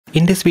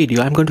In this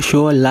video, I'm going to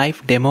show a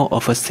live demo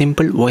of a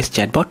simple voice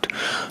chatbot.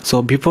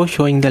 So before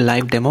showing the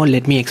live demo,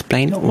 let me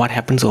explain what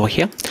happens over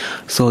here.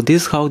 So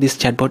this is how this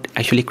chatbot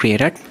actually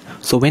created.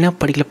 So when a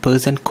particular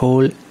person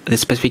call the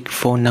specific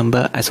phone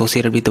number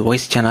associated with the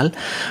voice channel,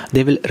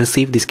 they will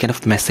receive this kind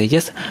of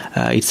messages.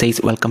 It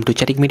says, welcome to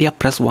Chatbot Media,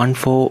 press 1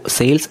 for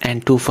sales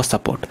and 2 for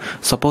support.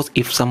 Suppose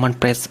if someone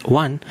press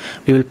 1,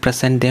 we will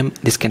present them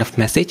this kind of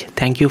message.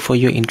 Thank you for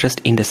your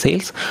interest in the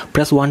sales.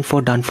 Press 1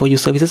 for done for you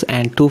services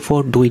and 2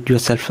 for do it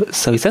yourself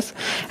services.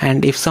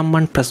 And if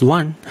someone press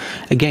 1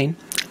 again,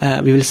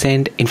 we will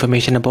send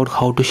information about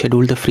how to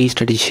schedule the free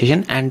strategy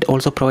session and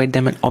also provide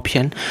them an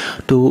option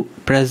to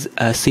press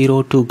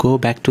 0 to go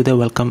back to the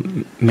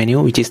welcome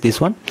menu, which is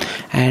this one,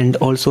 and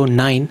also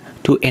 9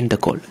 to end the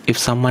call. If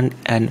someone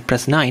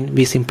press 9,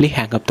 we simply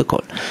hang up the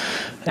call.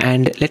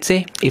 And let's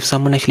say if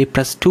someone actually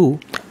press 2,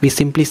 we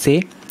simply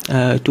say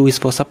 2 is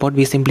for support.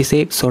 We simply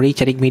say, sorry,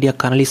 Chatbot Media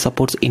currently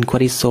supports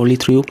inquiries solely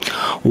through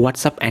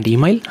WhatsApp and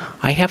email.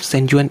 I have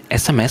sent you an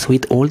SMS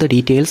with all the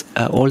details,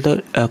 all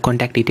the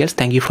contact details.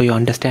 Thank you for your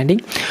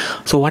understanding.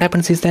 So what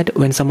happens is that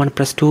when someone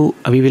press 2,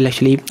 we will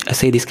actually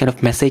say this kind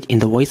of message in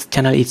the voice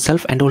channel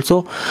itself, and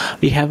also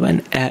we have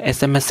an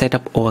SMS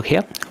setup over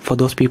here for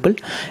those people,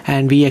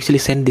 and we actually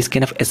send this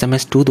kind of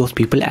SMS to those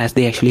people as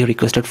they actually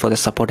requested for the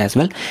support as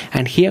well.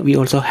 And here we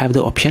also have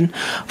the option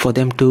for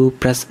them to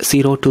press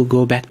 0 to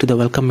go back to the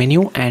welcome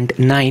menu and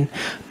 9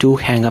 to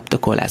hang up the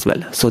call as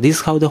well. So this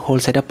is how the whole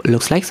setup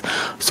looks like.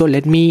 So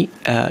let me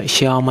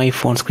share my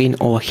phone screen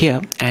over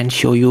here and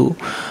show you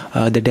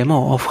the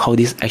demo of how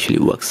this actually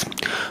works.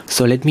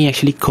 So let me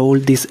actually call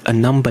this a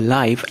number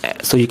live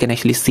so you can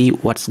actually see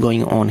what's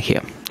going on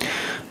here.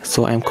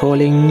 So I'm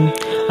calling.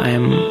 I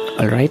am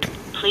all right.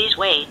 Please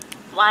wait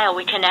while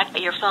we connect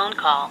your phone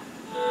call.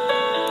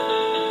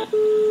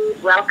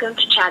 Welcome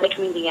to Chatbot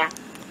Media.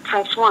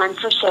 Press 1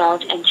 for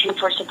sales and 2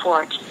 for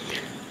support.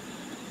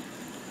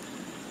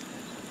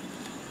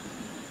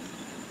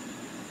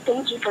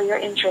 Thank you for your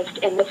interest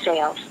in the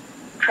sales.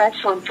 Press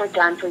 1 for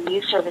done for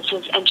you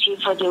services and 2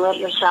 for do it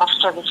yourself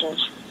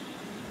services.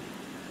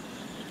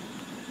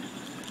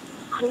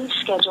 Please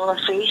schedule a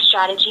free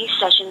strategy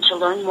session to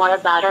learn more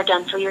about our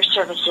done for your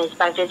services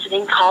by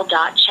visiting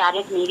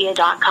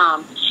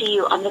call.chatbotmedia.com. See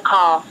you on the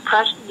call.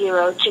 Press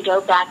 0 to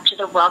go back to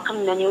the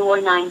welcome menu or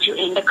 9 to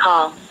end the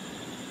call.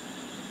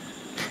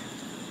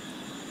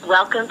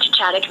 Welcome to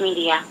Chatbot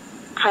Media.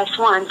 Press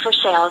 1 for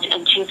sales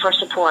and 2 for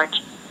support.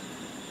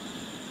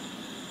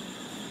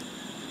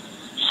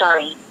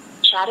 Sorry.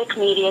 Chatbot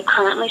Media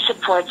currently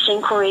supports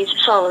inquiries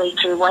solely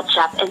through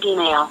WhatsApp and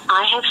email.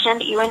 I have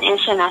sent you an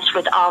SMS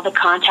with all the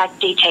contact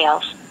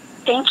details.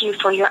 Thank you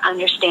for your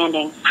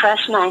understanding.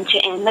 Press 9 to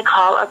end the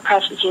call or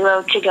press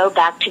 0 to go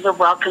back to the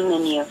welcome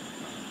menu.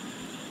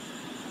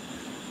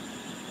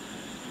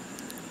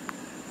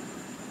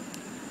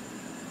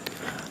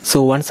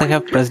 So once I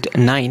have pressed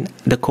 9,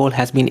 the call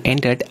has been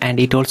entered, and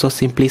it also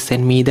simply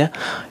sent me the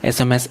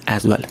SMS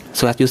as well.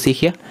 So as you see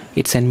here,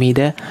 it sent me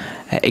the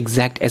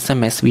exact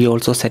SMS we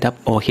also set up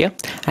over here,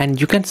 and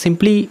you can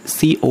simply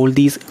see all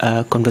these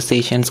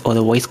conversations or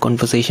the voice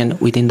conversation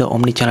within the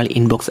omni-channel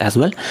inbox as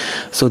well.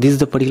 So this is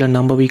the particular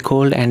number we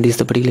called, and this is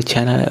the particular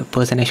channel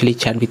person actually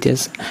chat with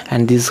us,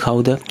 and this is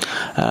how the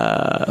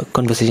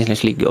conversation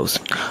actually goes.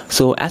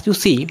 So as you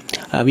see,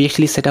 we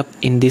actually set up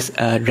in this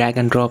drag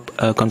and drop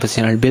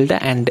conversational builder,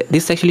 and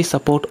this actually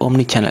support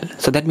omni-channel.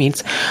 So that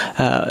means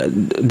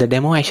the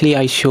demo actually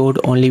I showed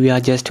only via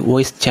just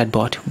voice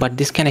chatbot, but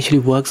this can actually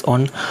works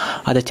on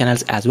other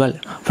channels as well.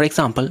 For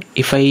example,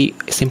 if I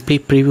simply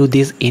preview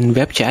this in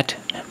web chat,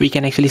 we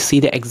can actually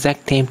see the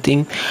exact same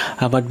thing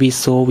what we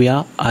saw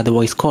via the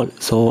voice call.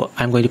 So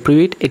I'm going to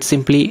preview it. It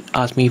simply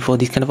asks me for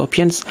these kind of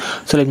options.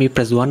 So let me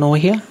press 1 over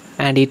here,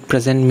 and it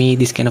present me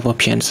this kind of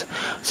options.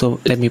 So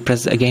let me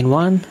press again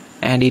 1,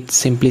 and it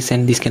simply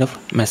send this kind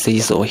of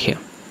messages over here.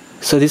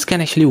 So this can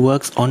actually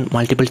works on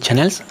multiple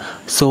channels.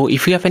 So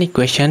if you have any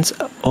questions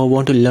or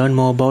want to learn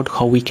more about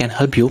how we can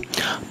help you,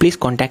 please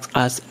contact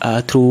us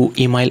through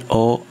email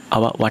or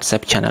our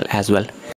WhatsApp channel as well.